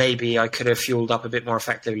 Maybe I could have fueled up a bit more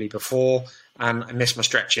effectively before, and I missed my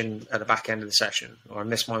stretching at the back end of the session, or I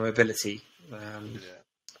missed my mobility.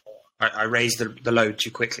 I raised the load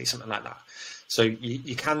too quickly, something like that. So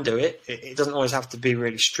you can do it. It doesn't always have to be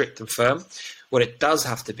really strict and firm. What it does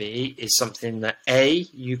have to be is something that, A,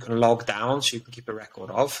 you can log down so you can keep a record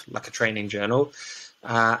of, like a training journal.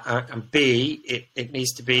 And B, it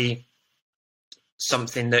needs to be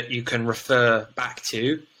something that you can refer back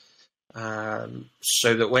to,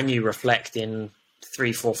 so that when you reflect in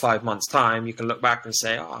 3, 4, 5 months' time, you can look back and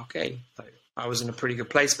say, oh, okay, I was in a pretty good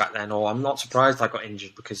place back then, or I'm not surprised I got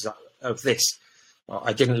injured because of this. Or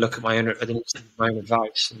I didn't look at I didn't listen to my own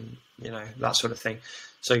advice, and that sort of thing.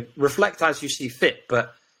 So reflect as you see fit,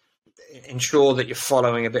 but ensure that you're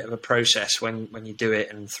following a bit of a process when you do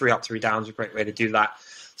it. And 3 up, 3 down is a great way to do that.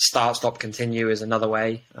 Start, stop, continue is another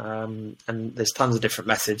way. And there's tons of different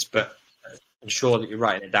methods, but ensure that you're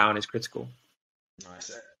writing it down is critical.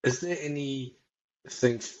 Nice. Is there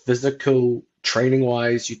anything physical,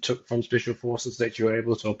 training-wise, you took from Special Forces that you were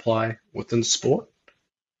able to apply within sport?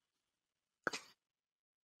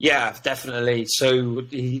 Yeah, definitely. So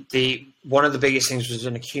the one of the biggest things was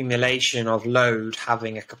an accumulation of load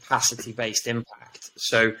having a capacity-based impact.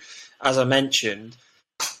 So as I mentioned,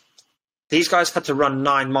 these guys had to run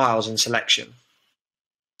 9 miles in selection.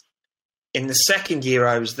 In the second year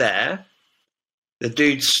I was there, the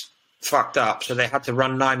dudes fucked up, so they had to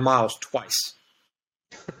run 9 miles twice.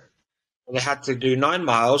 They had to do 9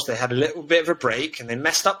 miles. They had a little bit of a break, and they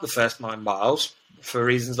messed up the first 9 miles for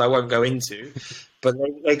reasons I won't go into. But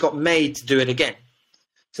they got made to do it again.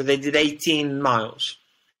 So they did 18 miles.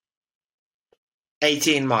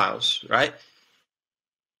 18 miles, right?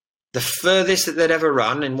 The furthest that they'd ever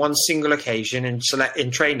run in one single occasion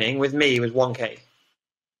in training with me was 1K.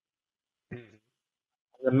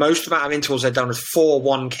 The most amount of intervals they'd done was 4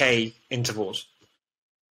 1K intervals.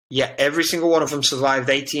 Yet every single one of them survived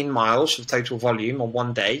 18 miles of total volume on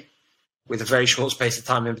one day with a very short space of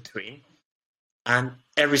time in between. And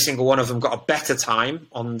every single one of them got a better time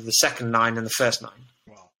on the second 9 than the first 9.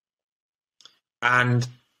 Wow. And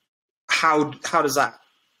how does that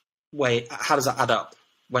add up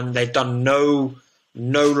when they've done no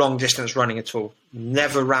long distance running at all?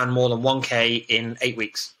 Never ran more than 1K in 8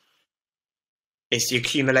 weeks. It's the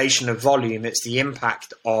accumulation of volume. It's the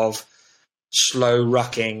impact of slow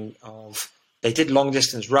rucking. They did long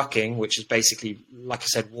distance rucking, which is basically, like I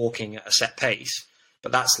said, walking at a set pace,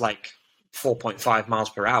 but that's like 4.5 miles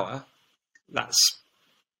per hour. That's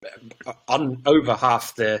over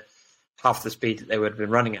half the speed that they would have been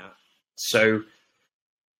running at. So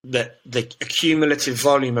the cumulative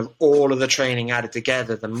volume of all of the training added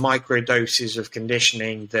together, the micro doses of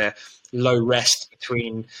conditioning, the low rest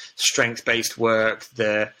between strength-based work,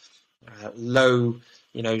 the low,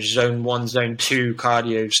 zone 1, zone 2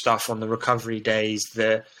 cardio stuff on the recovery days,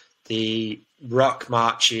 the ruck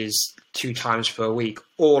marches 2 times per week,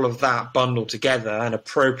 all of that bundled together and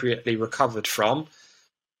appropriately recovered from,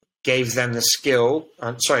 gave them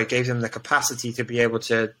the capacity to be able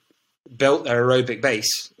to build their aerobic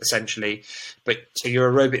base, essentially. But so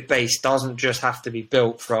your aerobic base doesn't just have to be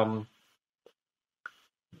built from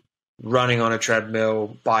running on a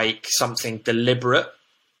treadmill, bike, something deliberate.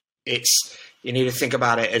 You need to think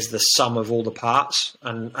about it as the sum of all the parts,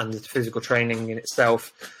 and the physical training in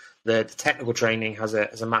itself, the technical training has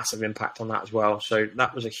a massive impact on that as well. So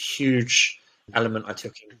that was a huge element I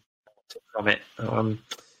took from it.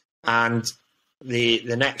 And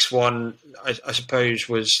the next one, I suppose,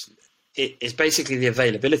 is basically the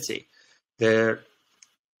availability. The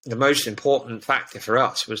most important factor for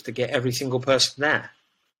us was to get every single person there.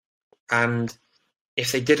 And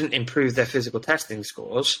if they didn't improve their physical testing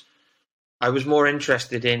scores, I was more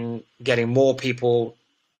interested in getting more people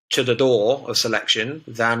to the door of selection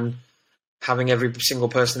than having every single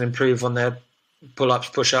person improve on their pull-ups,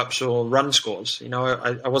 push-ups, or run scores.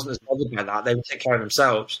 I wasn't as bothered by that. They would take care of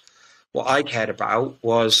themselves. What I cared about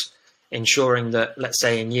was ensuring that, let's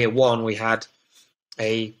say in year 1, we had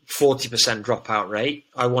a 40% dropout rate.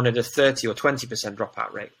 I wanted a 30 or 20%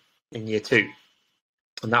 dropout rate in year 2.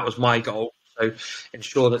 And that was my goal. So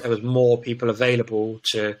ensure that there was more people available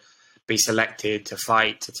to be selected, to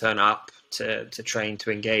fight, to turn up, to train,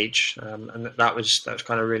 to engage. And that was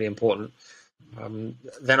kind of really important.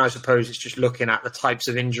 Then I suppose it's just looking at the types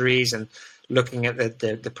of injuries and looking at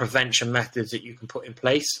the prevention methods that you can put in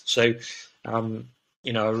place. So,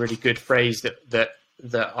 a really good phrase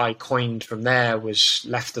that I coined from there was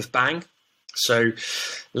left of bang. So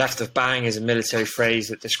left of bang is a military phrase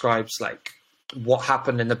that describes like what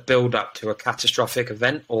happened in the build up to a catastrophic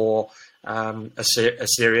event or a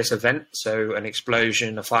serious event. So an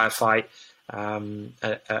explosion, a firefight,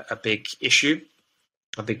 a big issue,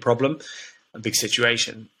 a big problem, a big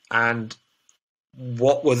situation. And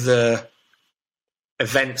what were the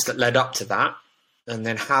events that led up to that? And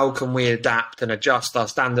then how can we adapt and adjust our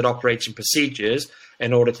standard operating procedures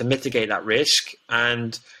in order to mitigate that risk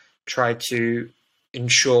and try to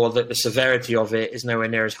ensure that the severity of it is nowhere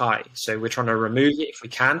near as high? So we're trying to remove it if we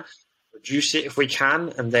can, reduce it if we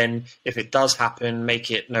can, and then if it does happen,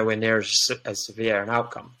 make it nowhere near as severe an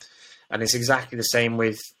outcome. And it's exactly the same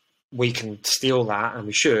with, we can steal that, and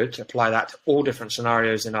we should apply that to all different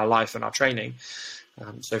scenarios in our life and our training.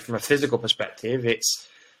 So from a physical perspective, it's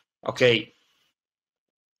okay.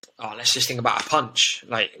 Let's just think about a punch.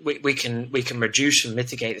 Like we can reduce and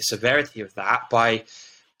mitigate the severity of that by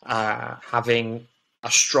having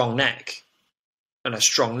a strong neck, and a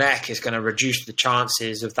strong neck is going to reduce the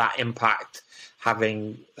chances of that impact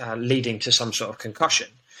leading to some sort of concussion.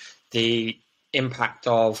 The impact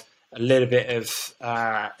of a little bit of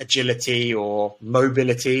agility or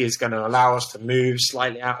mobility is going to allow us to move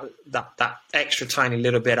slightly out, that extra tiny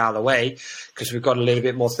little bit out of the way, because we've got a little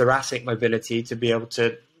bit more thoracic mobility to be able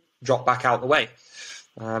to drop back out the way.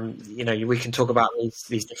 We can talk about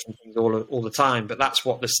these different things all the time, but that's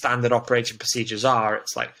what the standard operating procedures are.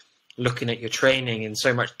 It's like looking at your training in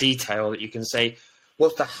so much detail that you can say,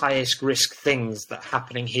 what's the highest risk things that are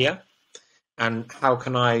happening here, and how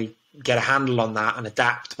can I get a handle on that and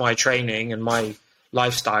adapt my training and my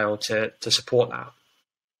lifestyle to support that.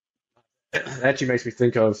 It actually makes me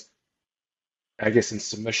think of, I guess, in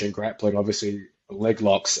submission grappling, obviously leg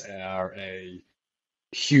locks are a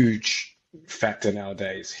huge factor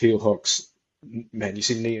nowadays. Heel hooks, man, you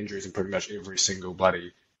see knee injuries in pretty much every single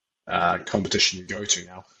bloody competition you go to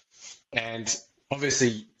now. And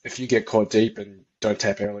obviously, if you get caught deep and don't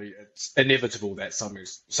tap early, it's inevitable that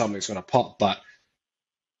something's going to pop. But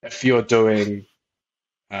if you're doing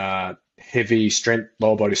heavy strength,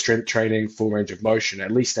 lower body strength training, full range of motion,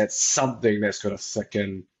 at least that's something that's going to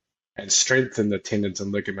thicken and strengthen the tendons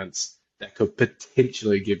and ligaments that could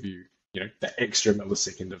potentially give you, that extra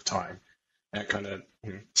millisecond of time. That kind of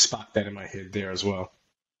sparked that in my head there as well.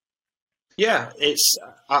 Yeah, it's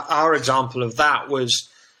our example of that was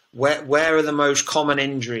where are the most common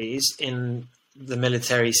injuries in the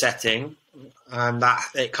military setting, and that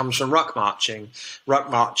it comes from ruck marching. Ruck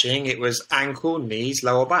marching, it was ankle, knees,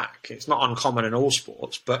 lower back. It's not uncommon in all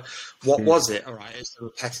sports, but what was it? All right, it's the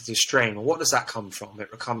repetitive strain. Well, what does that come from? It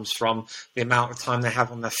comes from the amount of time they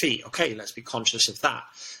have on their feet. Okay, let's be conscious of that.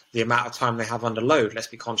 The amount of time they have under load, let's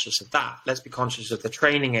be conscious of that. Let's be conscious of the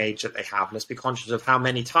training age that they have. Let's be conscious of how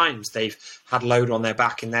many times they've had load on their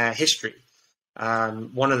back in their history.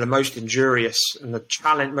 One of the most injurious and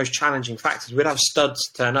the most challenging factors, we'd have studs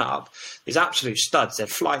turn up, these absolute studs, they'd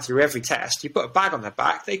fly through every test. You put a bag on their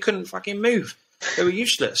back, they couldn't fucking move. They were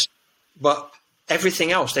useless. But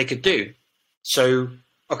everything else they could do. So,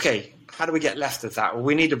 okay, how do we get left of that? Well,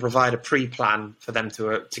 we need to provide a pre-plan for them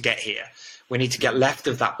to get here. We need to get left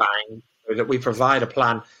of that bang so that we provide a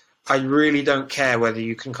plan. I really don't care whether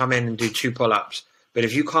you can come in and do 2 pull-ups, but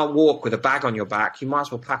if you can't walk with a bag on your back, you might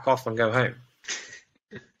as well pack off and go home.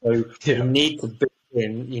 So you need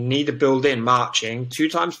to build in marching 2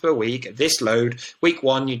 times per week at this load. Week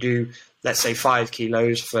 1, you do, let's say, 5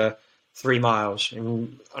 kilos for 3 miles.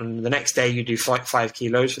 And on the next day, you do 5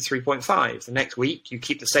 kilos for 3.5. The next week, you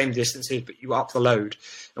keep the same distances, but you up the load.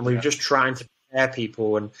 And we were just trying to prepare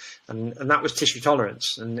people. And that was tissue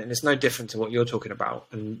tolerance. And it's no different to what you're talking about.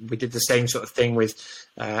 And we did the same sort of thing with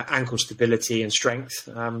ankle stability and strength.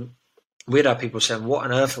 We'd have people saying, what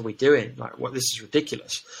on earth are we doing? Like, what? This is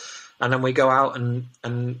ridiculous. And then we go out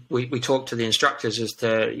and we talk to the instructors as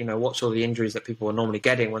to, what's all the injuries that people are normally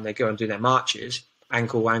getting when they go and do their marches.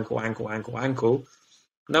 Ankle, ankle, ankle, ankle, ankle.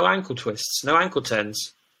 No ankle twists, no ankle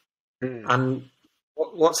turns. And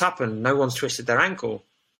what's happened? No one's twisted their ankle.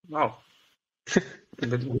 Well,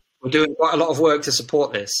 we're doing quite a lot of work to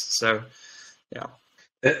support this. So, yeah.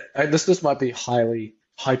 This might be highly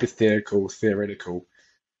hypothetical, theoretical.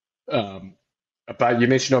 But you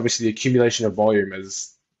mentioned obviously the accumulation of volume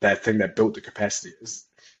is that thing that built the capacity.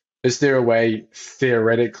 Is there a way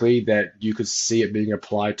theoretically that you could see it being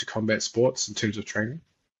applied to combat sports in terms of training?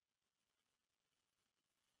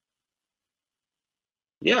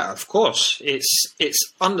 Yeah, of course.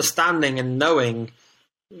 It's understanding and knowing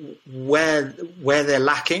where they're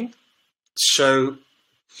lacking. So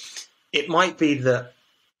it might be that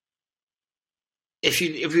if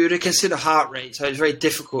you were to consider heart rate, so it's very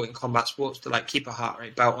difficult in combat sports to keep a heart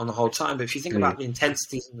rate belt on the whole time. But if you think about the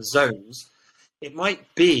intensities and the zones, it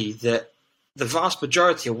might be that the vast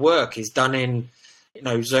majority of work is done in,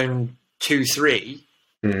 zone 2, 3,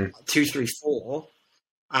 2, 3, 4,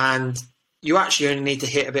 and you actually only need to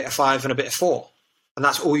hit a bit of 5 and a bit of 4, and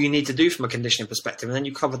that's all you need to do from a conditioning perspective, and then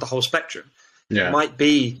you cover the whole spectrum. Yeah. It might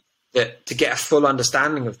be that to get a full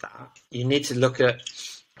understanding of that, you need to look at,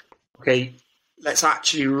 okay, let's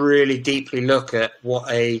actually really deeply look at what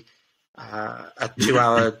a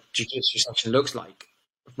 2-hour jiu-jitsu session looks like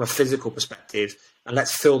from a physical perspective, and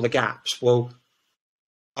let's fill the gaps. Well,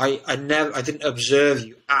 I didn't observe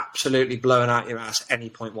you absolutely blowing out your ass at any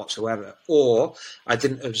point whatsoever, or I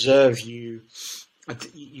didn't observe you.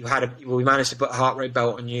 We managed to put a heart rate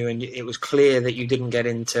belt on you, and it was clear that you didn't get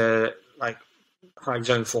into high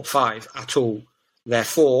zone 4-5 at all.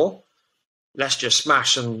 Therefore, let's just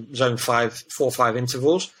smash some zone 4-5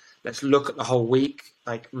 intervals. Let's look at the whole week,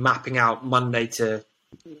 mapping out Monday to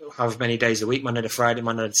however many days a week, Monday to Friday,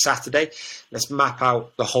 Monday to Saturday. Let's map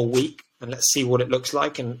out the whole week and let's see what it looks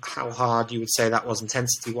like and how hard you would say that was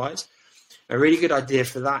intensity-wise. A really good idea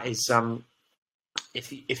for that is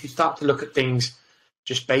if you start to look at things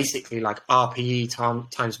just basically like RPE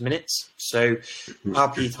times minutes. So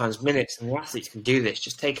RPE times minutes, and the athletes can do this.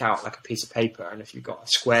 Just take out a piece of paper, and if you've got a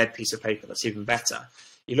squared piece of paper, that's even better.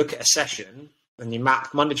 You look at a session, and you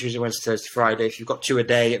map Monday, Tuesday, Wednesday, Thursday, Friday. If you've got 2 a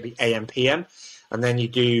day, it'd be AM, PM. And then you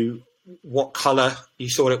do what color you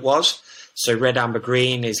thought it was. So red, amber,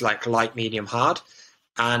 green is light, medium, hard.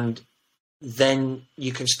 And then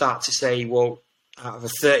you can start to say, well, out of a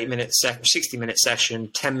 30-minute 60-minute session,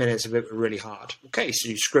 10 minutes of it were really hard. Okay, so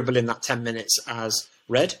you scribble in that 10 minutes as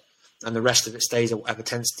red, and the rest of it stays at whatever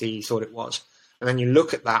intensity you thought it was. And then you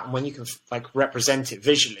look at that, and when you can represent it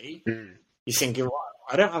visually, you're thinking, well,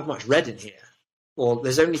 I don't have much red in here. Or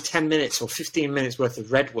there's only 10 minutes or 15 minutes worth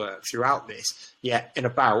of red work throughout this. Yet in a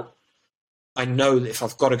bout, I know that if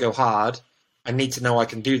I've got to go hard, I need to know I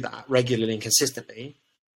can do that regularly and consistently.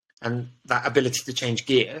 And that ability to change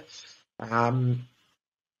gear,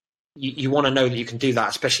 you want to know that you can do that,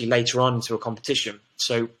 especially later on into a competition.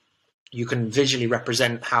 So you can visually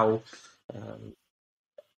represent how,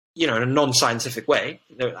 in a non-scientific way,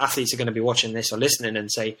 the athletes are going to be watching this or listening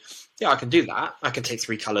and say, yeah, I can do that. I can take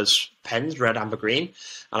 3 colors pens, red, amber, green.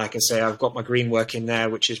 And I can say I've got my green work in there,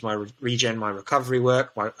 which is my regen, my recovery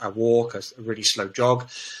work, I walk, a really slow jog.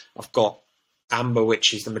 I've got Amber,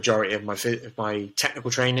 which is the majority of my technical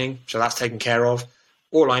training, so that's taken care of.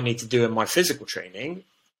 All I need to do in my physical training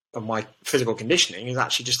and my physical conditioning is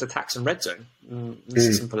actually just attacks and red zone. It's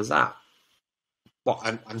as simple as that. Well,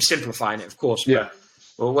 I'm simplifying it, of course. Yeah.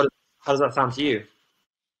 But how does that sound to you?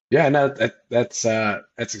 Yeah, no, that's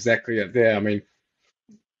exactly it there. I mean,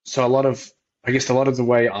 so I guess a lot of the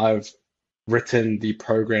way I've written the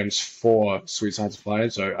programs for Sweet Science of Flying,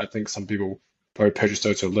 so I think some people probably purchased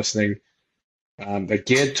those who are listening. They're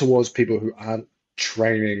geared towards people who aren't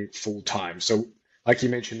training full time. So, like you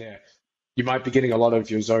mentioned there, you might be getting a lot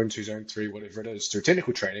of your zone 2, zone 3, whatever it is, through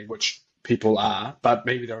technical training, which people are, but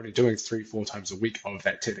maybe they're only doing 3-4 times a week of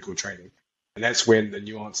that technical training. And that's when the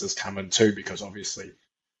nuances come in too, because obviously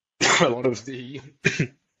a lot of the,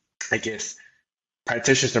 I guess,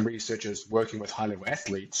 practitioners and researchers working with high-level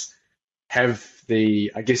athletes have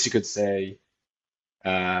the, I guess you could say,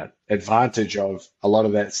 advantage of a lot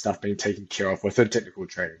of that stuff being taken care of within technical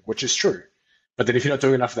training, which is true. But then if you're not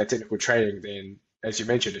doing enough of that technical training, then as you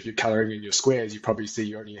mentioned, if you're coloring in your squares, you probably see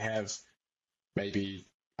you only have maybe,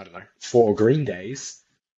 I don't know, 4 green days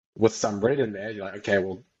with some red in there. You're like, okay,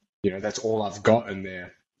 well, that's all I've got in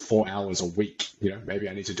there, 4 hours a week. Maybe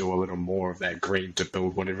I need to do a little more of that green to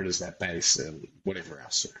build whatever it is, that base and whatever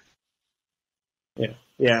else.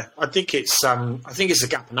 Yeah. I think it's a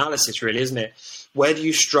gap analysis, really, isn't it? Where do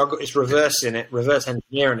you struggle? It's reverse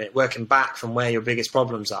engineering it, working back from where your biggest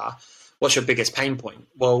problems are. What's your biggest pain point?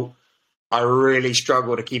 Well, I really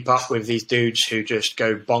struggle to keep up with these dudes who just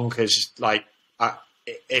go bonkers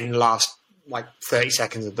in the last 30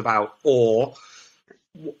 seconds of the bout, or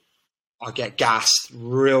I get gassed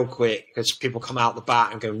real quick because people come out the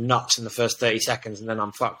bat and go nuts in the first 30 seconds, and then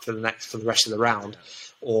I'm fucked for the rest of the round,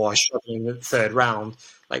 or I struggle in the third round.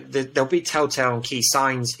 There'll be telltale and key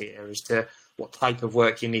signs here as to what type of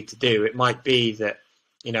work you need to do. It might be that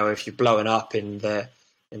if you're blowing up in the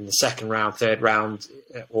second round, third round,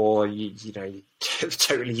 or you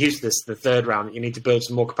totally useless the third round, that you need to build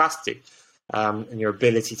some more capacity and your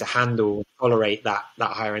ability to handle and tolerate that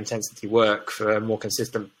higher intensity work for a more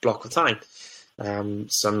consistent block of time.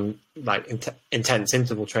 Some intense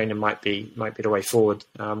interval training might be the way forward.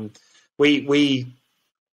 We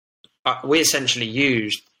essentially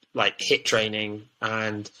used HIIT training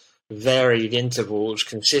and varied intervals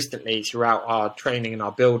consistently throughout our training and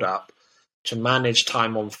our build up to manage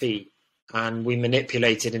time on feet, and we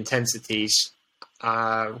manipulated intensities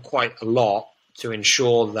quite a lot to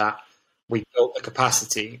ensure that we built the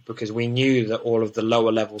capacity, because we knew that all of the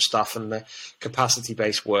lower level stuff and the capacity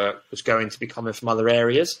based work was going to be coming from other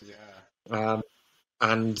areas. And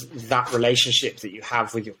that relationship that you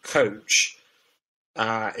have with your coach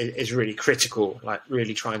is really critical,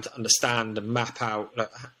 really trying to understand and map out,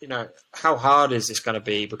 how hard is this going to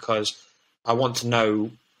be, because I want to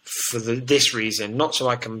know for this reason, not so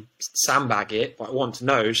I can sandbag it, but I want to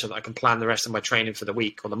know so that I can plan the rest of my training for the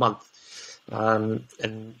week or the month, and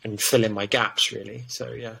fill in my gaps, really.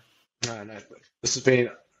 So, yeah. No. This has been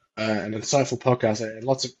an insightful podcast and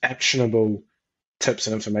lots of actionable tips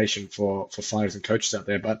and information for fighters and coaches out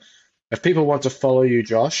there. But if people want to follow you,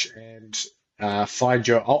 Josh, and find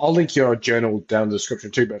I'll link your journal down in the description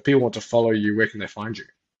too, but if people want to follow you, where can they find you?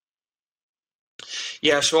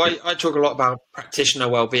 Yeah, so I talk a lot about practitioner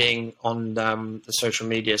well-being on the social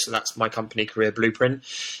media. So that's my company, Career Blueprint.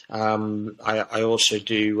 I also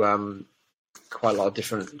do quite a lot of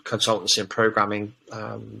different consultancy and programming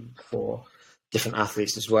for different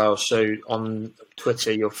athletes as well. So on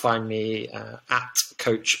Twitter, you'll find me at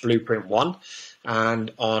Coach Blueprint 1,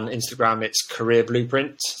 and on Instagram, it's Career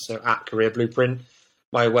Blueprint. So at Career Blueprint.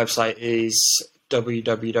 My website is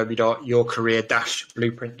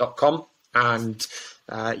www.yourcareer-blueprint.com. And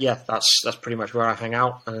that's pretty much where I hang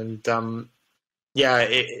out. And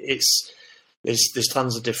there's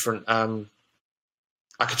tons of different. I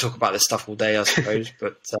could talk about this stuff all day, I suppose,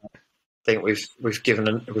 but I think we've given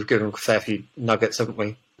a fair few nuggets, haven't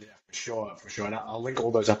we? Yeah, for sure. And I'll link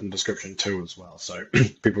all those up in the description too, as well, so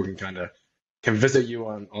people can visit you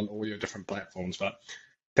on all your different platforms. But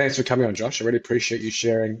thanks for coming on, Josh. I really appreciate you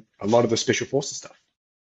sharing a lot of the Special Forces stuff.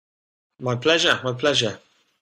 My pleasure.